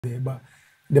there, but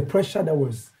the pressure that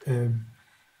was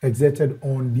exerted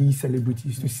on these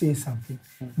celebrities to say something,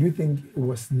 do you think it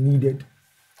was needed?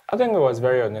 I think it was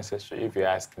very unnecessary, if you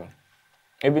ask me.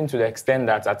 Even to the extent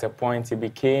that at a point it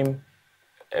became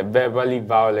verbally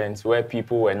violent, where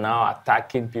people were now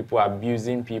attacking people,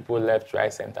 abusing people left,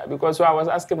 right, center. Because so I was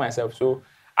asking myself, so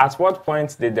at what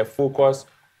point did the focus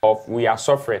of we are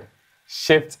suffering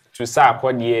shift to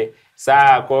Sarkodie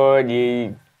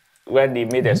when they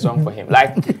made a song for him?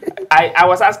 Like, I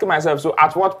was asking myself, so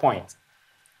at what point?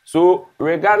 So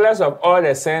regardless of all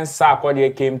the sense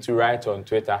Sarkodie came to write on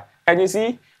Twitter, and you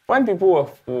see, when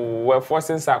people were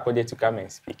forcing Sarkodie to come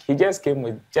and speak, he just came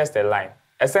with just a line,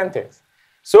 a sentence.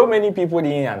 So many people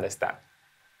didn't understand.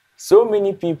 So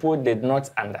many people did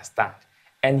not understand.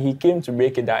 And he came to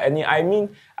break it down. And I mean,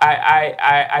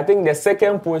 I think the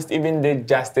second post even did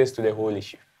justice to the whole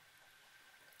issue.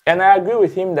 And I agree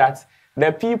with him that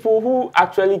the people who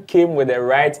actually came with the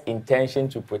right intention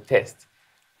to protest,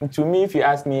 to me, if you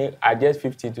ask me, are just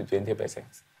 15 to 20%.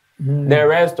 The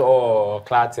rest are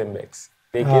clout index.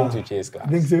 They came to chase class.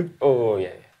 Think so? Oh,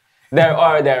 yeah. The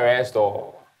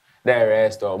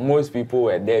rest, or most people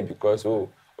were there because, oh,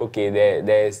 okay,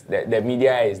 the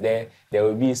media is there. There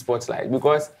will be spotlight.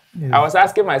 Because I was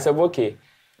asking myself, okay,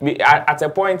 at a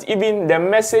point, even the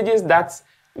messages that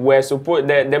were supposed,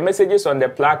 the messages on the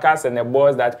placards and the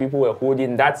boards that people were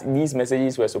holding, that these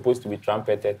messages were supposed to be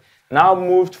trumpeted, now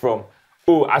moved from,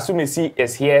 oh, Asumisi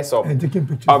is here some,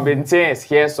 Obintin is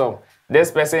here some,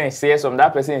 this person is here some,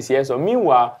 that person is here some.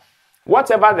 Meanwhile,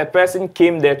 whatever the person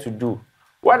came there to do,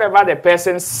 whatever the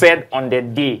person said on the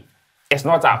day, is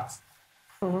not out.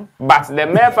 But the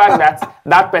mere fact that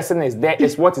that person is there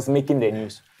is what is making the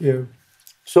news. Yeah.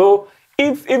 So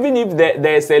even if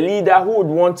there is a leader who would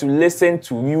want to listen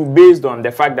to you based on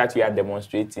the fact that you are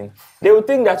demonstrating, they would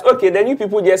think that, okay, then you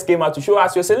people just came out to show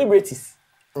us your celebrities.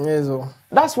 Yes,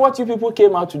 that's what you people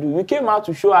came out to do. You came out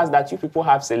to show us that you people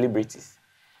have celebrities.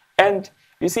 And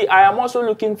you see, I am also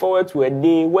looking forward to a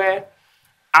day where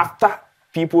after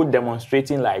people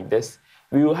demonstrating like this,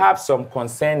 we will have some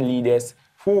concerned leaders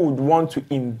who would want to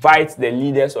invite the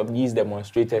leaders of these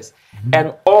demonstrators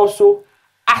and also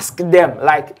ask them,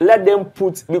 like, let them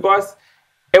put, because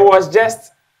it was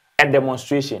just a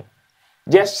demonstration,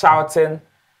 just shouting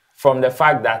from the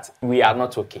fact that we are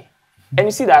not okay. And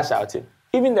you see that shouting.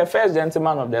 Even the first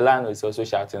gentleman of the land is also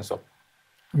shouting so.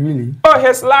 Really? Oh,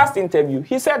 his last interview,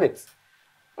 he said it.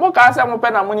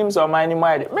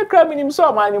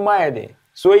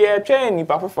 So yeah, training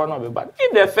but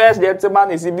if the first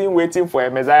gentleman is even waiting for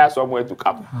a Messiah somewhere to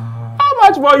come, how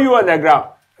much more you on the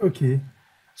ground? Okay.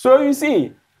 So you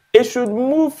see, it should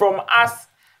move from us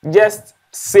just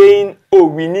saying, oh,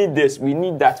 we need this, we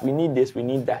need that, we need this, we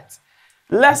need that.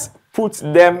 Let's put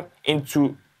them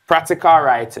into practical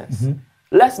writings.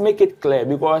 Let's make it clear,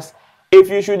 because if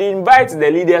you should invite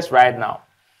the leaders right now,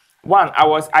 one,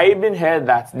 I even heard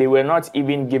that they were not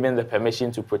even given the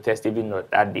permission to protest even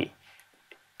that day.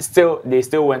 They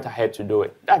still went ahead to do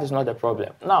it. That is not the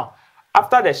problem. Now,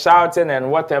 after the shouting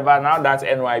and whatever, now that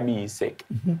NYB is sick,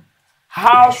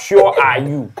 how sure are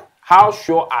you? How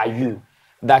sure are you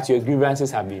that your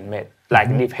grievances have been met? Like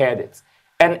they've heard it.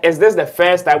 And is this the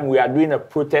first time we are doing a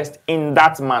protest in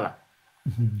that manner?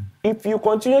 If you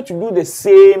continue to do the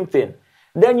same thing,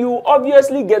 then you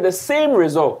obviously get the same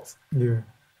results. Yeah.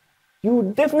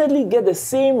 You definitely get the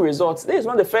same results. This is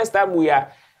not the first time we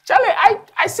are. Charlie,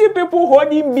 I see people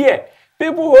holding beer,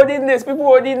 people holding this, people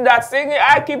holding that, singing,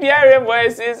 I keep hearing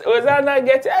voices, Hosanna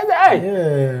get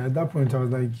Yeah, at that point I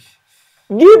was like,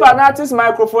 give an artist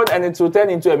microphone and it will turn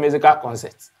into a musical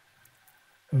concert.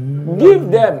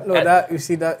 Give them. No, that you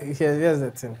see that here's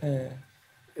the thing.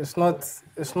 It's not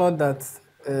that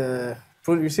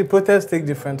you see, protests take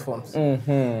different forms.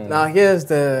 Now here's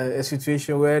a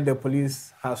situation where the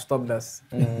police have stopped us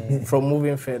from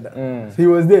moving further. So he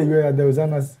was there. You were at the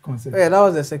Hosanna's concert. Yeah, that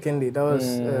was the second day. That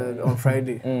was on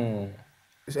Friday.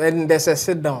 And there's a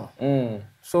sit down.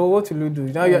 So what will you do?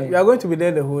 Now you are going to be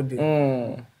there the whole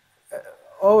day.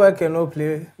 All work and no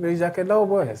play.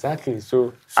 Boy. Exactly.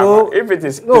 So if it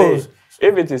is play,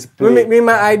 if it is play, me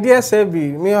my idea say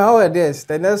be me how it is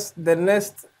the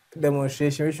next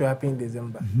demonstration which will happen in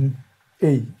December.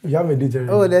 Hey, you have a date.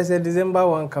 Oh, there's a December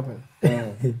one coming.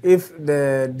 If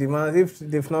the demand, if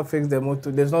they've not fixed the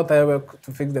motor, there's no time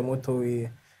to fix the motorway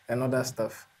and other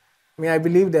stuff. I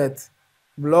believe that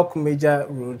block major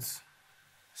roads,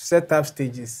 set up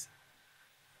stages,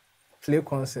 play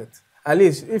concert. At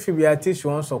least if you be a artist, you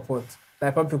want support,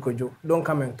 like Papi Kojo, don't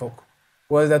come and talk.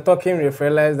 Was the talking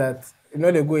realize that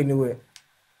they go anywhere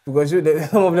because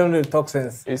some of them don't talk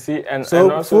sense. You see, and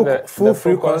So also full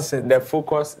free consent. the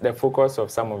focus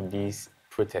of some of these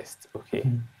protests. Okay,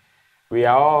 we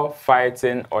are all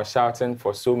fighting or shouting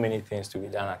for so many things to be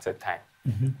done at a time,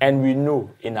 and we know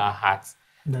in our hearts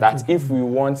that if we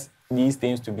want these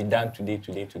things to be done today,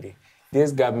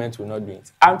 this government will not do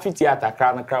it. Amphitheater,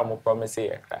 crown, promise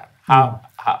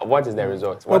what is the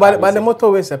result? Well, but the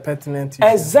motorway is a pertinent issue.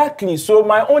 Exactly. So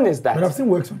my own is that. But I've seen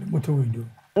works on the motorway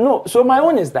though. No, so my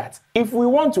own is that if we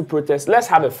want to protest, let's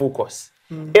have a focus.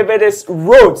 If it is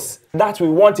roads that we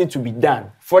want it to be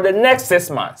done for the next 6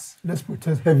 months, let's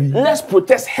protest heavily. Let's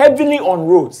protest heavily on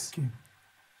roads. Okay.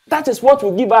 That is what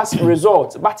will give us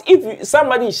results. But if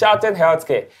somebody is shouting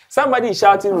healthcare, somebody is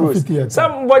shouting roads,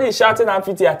 somebody is shouting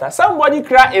amphitheater, somebody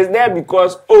cry is there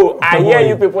because, oh, I hear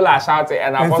you people are shouting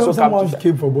and I've also come to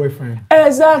came for boyfriend.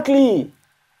 Exactly.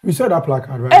 We saw that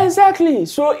placard, right? Exactly.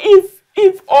 So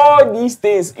if all these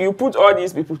things, you put all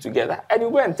these people together and you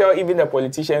go and tell even the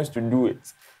politicians to do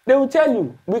it, they will tell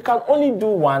you, we can only do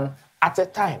one at a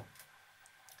time.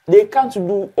 They can't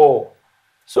do all.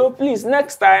 So please,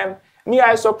 next time,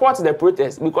 I support the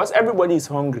protest because everybody is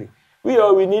hungry.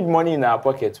 We need money in our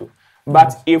pocket too.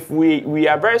 But if we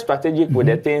are very strategic with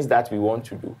the things that we want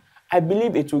to do, I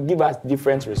believe it will give us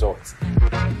different results.